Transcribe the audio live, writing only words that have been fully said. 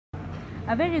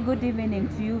A very good evening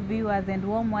to you viewers and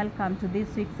warm welcome to this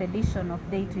week's edition of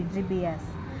Date with GBS.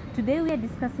 Today we are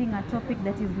discussing a topic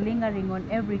that is lingering on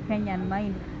every Kenyan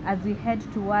mind as we head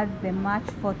towards the March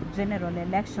 4th general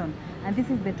election, and this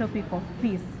is the topic of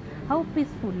peace. How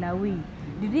peaceful are we?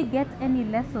 Did we get any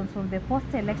lessons from the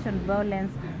post-election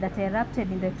violence that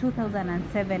erupted in the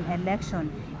 2007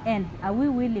 election, and are we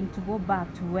willing to go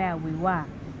back to where we were?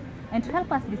 And to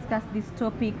help us discuss this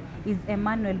topic is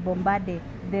Emmanuel Bombade,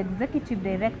 the Executive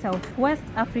Director of West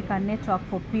Africa Network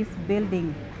for Peace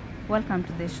Building. Welcome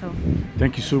to the show.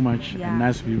 Thank you so much, and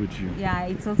nice to be with you. Yeah,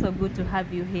 it's also good to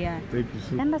have you here. Thank you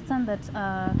so much. I understand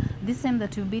that this time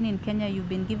that you've been in Kenya, you've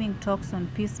been giving talks on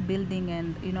peace building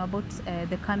and about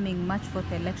the coming March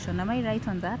 4th election. Am I right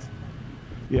on that?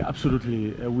 Yeah,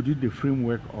 absolutely. We did the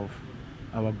framework of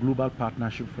our global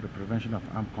partnership for the prevention of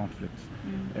armed conflicts.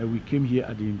 We came here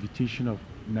at the invitation of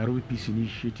Nairobi Peace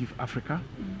Initiative Africa,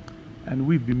 and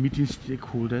we've been meeting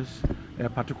stakeholders,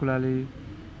 particularly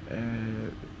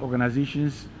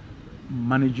organizations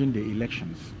managing the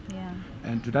elections. Yeah.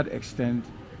 And to that extent,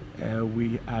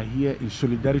 we are here in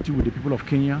solidarity with the people of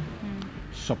Kenya,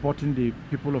 supporting the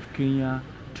people of Kenya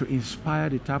to inspire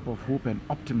the type of hope and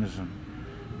optimism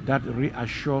that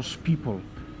reassures people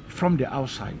from the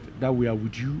outside that we are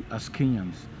with you as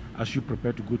Kenyans as you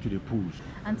prepare to go to the polls.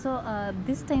 And so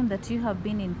this time that you have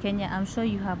been in Kenya, I'm sure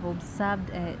you have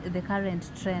observed the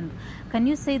current trend. Can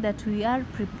you say that we are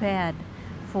prepared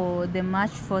for the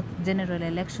March 4th general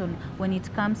election when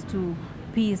it comes to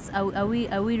peace? Are we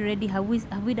ready? Have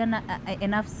we done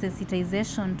enough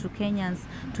sensitization to Kenyans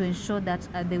to ensure that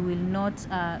they will not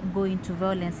go into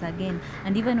violence again?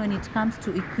 And even when it comes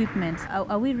to equipment,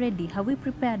 are we ready? Have we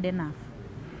prepared enough?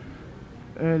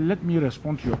 Let me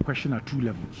respond to your question at two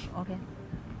levels. Okay.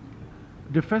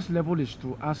 The first level is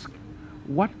to ask,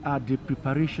 what are the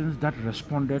preparations that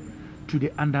responded to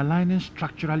the underlying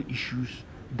structural issues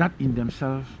that in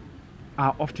themselves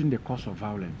are often the cause of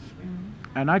violence?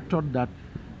 And I thought that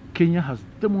Kenya has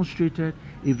demonstrated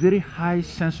a very high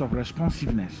sense of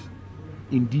responsiveness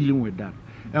in dealing with that.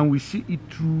 And we see it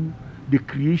through the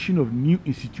creation of new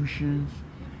institutions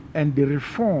and the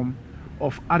reform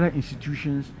of other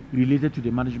institutions related to the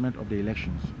management of the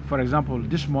elections. For example,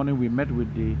 this morning we met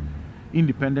with the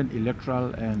Independent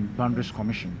Electoral and Boundaries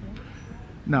Commission.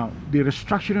 Now, the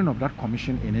restructuring of that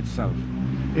commission in itself,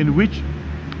 in which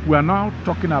we are now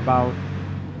talking about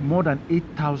more than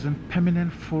 8,000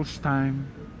 permanent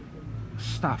full-time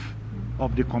staff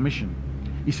of the commission,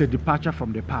 is a departure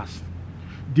from the past.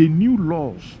 The new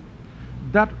laws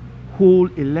that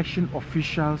hold election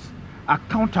officials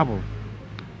accountable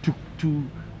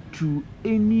to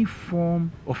any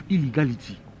form of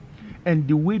illegality, and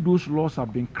the way those laws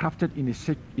have been crafted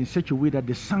in such a way that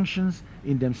the sanctions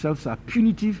in themselves are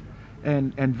punitive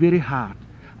and very hard,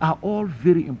 are all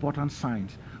very important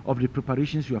signs of the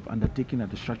preparations you have undertaken at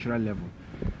the structural level.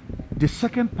 The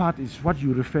second part is what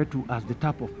you refer to as the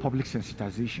type of public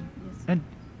sensitization. Yes. And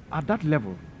at that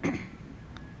level,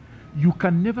 you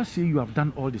can never say you have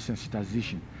done all the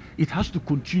sensitization. It has to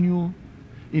continue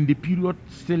in the period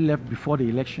still left before the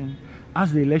election,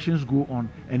 as the elections go on,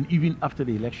 and even after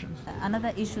the elections.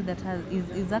 Another issue that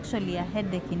is actually a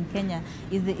headache in Kenya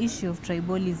is the issue of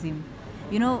tribalism.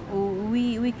 You know,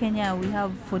 we Kenya, we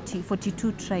have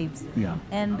 42 tribes. Yeah.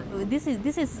 And this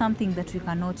is something that we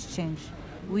cannot change.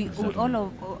 Exactly.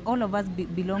 all of us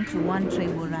belong to one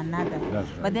tribe or another. That's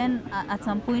right. But then at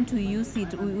some point we use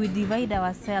it, we divide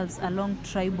ourselves along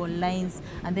tribal lines,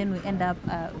 and then we end up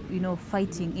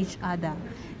fighting each other.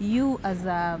 You as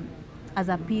a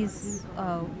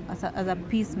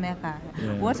peacemaker,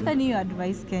 what can you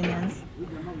advise Kenyans?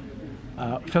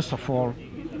 First of all,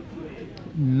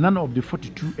 none of the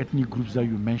 42 ethnic groups that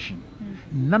you mentioned,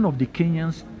 none of the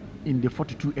Kenyans in the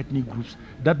 42 ethnic groups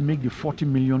that make the 40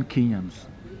 million Kenyans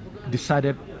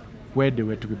decided where they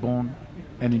were to be born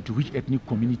and into which ethnic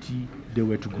community they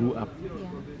were to grow up. Yeah.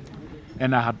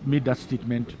 And I had made that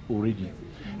statement already.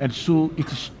 And so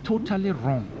it is totally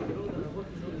wrong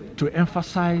to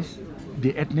emphasize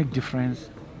the ethnic difference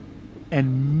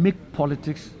and make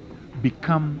politics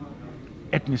become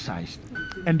ethnicized.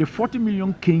 And the 40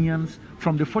 million Kenyans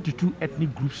from the 42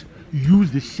 ethnic groups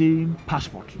use the same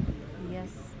passport. Yes.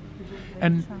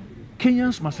 And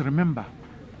Kenyans must remember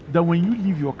that when you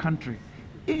leave your country,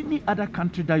 any other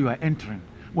country that you are entering,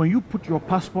 when you put your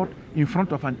passport in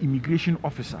front of an immigration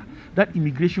officer, that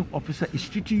immigration officer is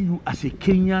treating you as a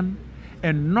Kenyan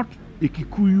and not a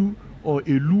Kikuyu or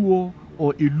a Luo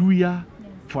or a Luya,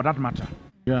 for that matter.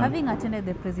 Yeah. Having attended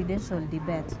the presidential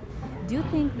debate, do you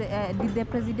think did the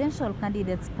presidential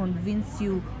candidates convince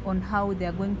you on how they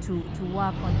are going to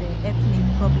work on the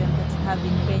ethnic problem that you have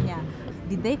in Kenya?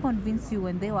 Did they convince you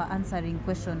when they were answering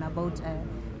question about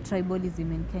tribalism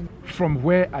in Kenya? From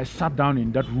where I sat down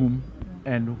in that room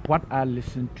and what I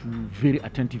listened to very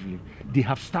attentively, they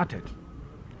have started,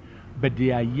 but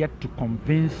they are yet to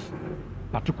convince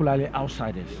particularly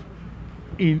outsiders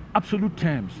in absolute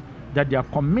terms that they are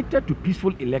committed to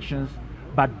peaceful elections,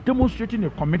 but demonstrating a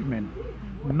commitment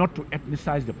not to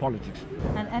ethnicize the politics.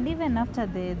 And even after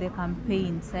the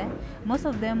campaigns, most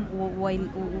of them,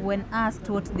 when asked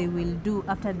what they will do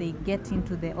after they get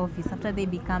into the office, after they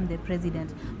become the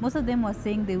president, most of them were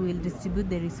saying they will distribute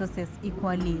the resources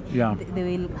equally. Yeah.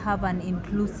 They will have an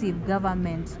inclusive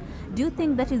government. Do you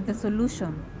think that is the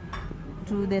solution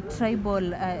to the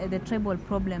tribal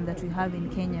problem that we have in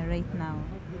Kenya right now?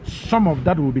 Some of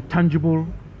that will be tangible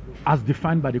as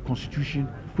defined by the Constitution,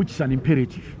 which is an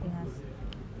imperative. Yes.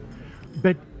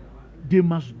 But they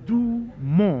must do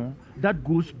more that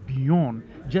goes beyond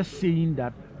just saying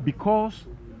that because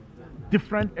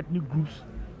different ethnic groups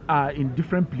are in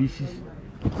different places,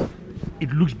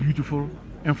 it looks beautiful,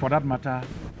 and for that matter,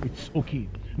 it's okay.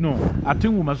 No, I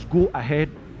think we must go ahead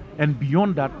and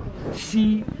beyond that,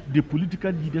 see the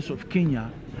political leaders of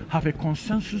Kenya have a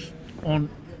consensus on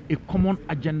a common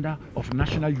agenda of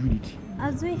national unity.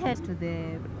 As we head to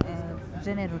the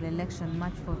general election,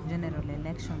 March 4th general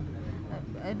election,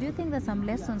 do you think there's some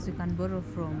lessons we can borrow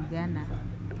from Ghana?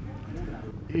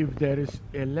 If there is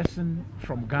a lesson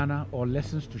from Ghana or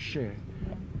lessons to share,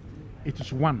 it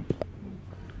is one.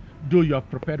 Though you are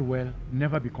prepared well,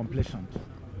 never be complacent.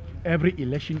 Every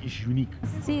election is unique.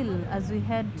 Still, as we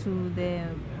head to the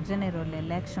general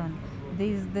election,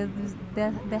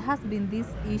 there has been this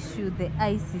issue, the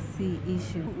ICC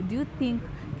issue. Do you think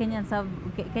Kenyans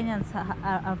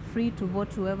are free to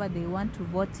vote whoever they want to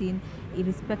vote in,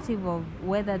 irrespective of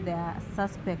whether they are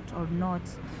suspect or not?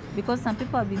 Because some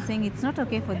people have been saying it's not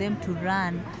okay for them to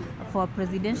run for a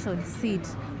presidential seat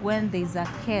when there is a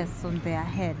case on their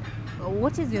head.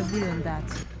 What is your view on that?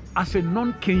 As a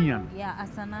non-Kenyan,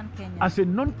 As a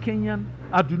non-Kenyan,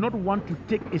 I do not want to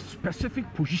take a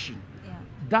specific position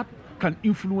that can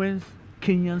influence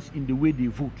Kenyans in the way they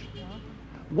vote. Yeah.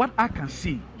 What I can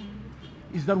say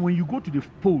is that when you go to the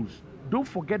polls, don't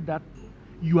forget that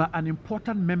you are an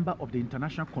important member of the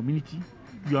international community.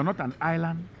 You are not an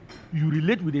island. You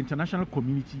relate with the international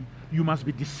community. You must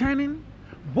be discerning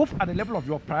both at the level of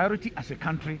your priority as a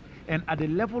country and at the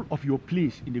level of your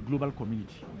place in the global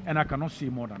community. And I cannot say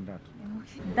more than that.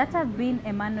 That has been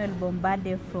Emmanuel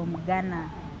Bombade from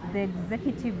Ghana, the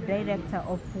Executive Director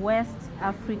of West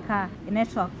Africa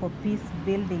Network for Peace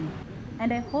Building.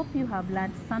 And I hope you have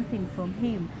learned something from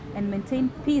him and maintain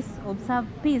peace, observe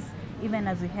peace, even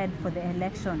as we head for the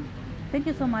election. Thank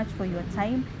you so much for your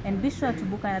time, and be sure to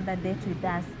book another date with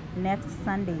us next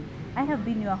Sunday. I have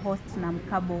been your host,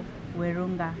 Namukabo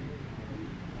Werunga.